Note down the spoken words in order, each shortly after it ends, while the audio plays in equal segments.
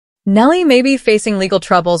Nelly may be facing legal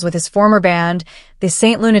troubles with his former band, the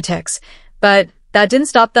Saint Lunatics, but that didn't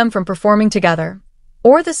stop them from performing together,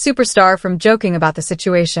 or the superstar from joking about the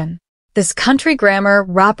situation. This country grammar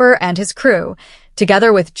rapper and his crew,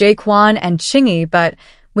 together with Jaquan and Chingy but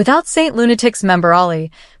without Saint Lunatics member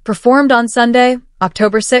Awww, performed on Sunday,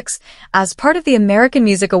 October 6, as part of the American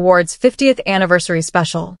Music Awards' 50th anniversary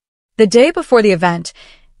special. The day before the event,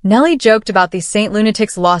 Nelly joked about the Saint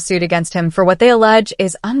Lunatics lawsuit against him for what they allege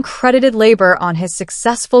is uncredited labor on his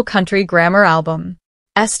successful country grammar album.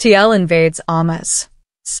 STL invades Awww.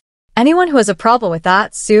 Anyone who has a problem with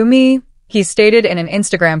that, sue me, he stated in an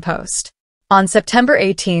Instagram post. On September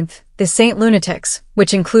 18th, the Saint Lunatics,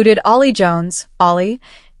 which included Ollie Jones, Awww,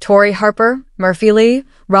 Tori Harper, Murphy Lee,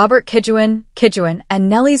 Robert Kidjuan, and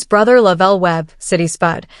Nelly's brother Lavelle Webb, City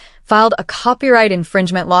Spud, filed a copyright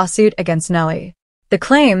infringement lawsuit against Nelly. The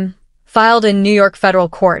claim, filed in New York federal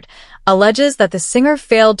court, alleges that the singer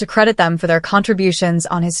failed to credit them for their contributions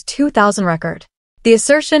on his 2000 record. The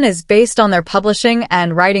assertion is based on their publishing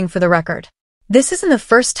and writing for the record. This isn't the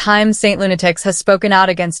first time Saint Lunatics has spoken out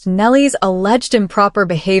against Nelly's alleged improper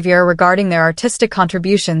behavior regarding their artistic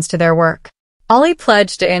contributions to their work. Awww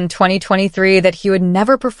pledged in 2023 that he would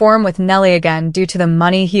never perform with Nelly again due to the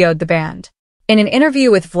money he owed the band. In an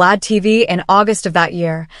interview with Vlad TV in August of that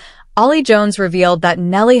year, Ollie Jones revealed that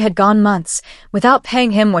Nelly had gone months without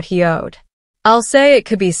paying him what he owed. I'll say it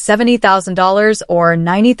could be $70,000 or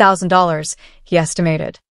 $90,000, he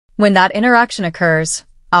estimated. When that interaction occurs,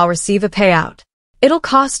 I'll receive a payout. It'll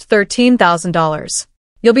cost $13,000.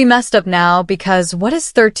 You'll be messed up now because what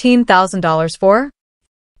is $13,000 for?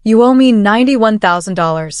 You owe me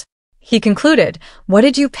 $91,000. He concluded, what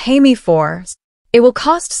did you pay me for? It will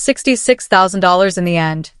cost $66,000 in the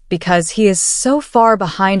end because he is so far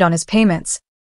behind on his payments.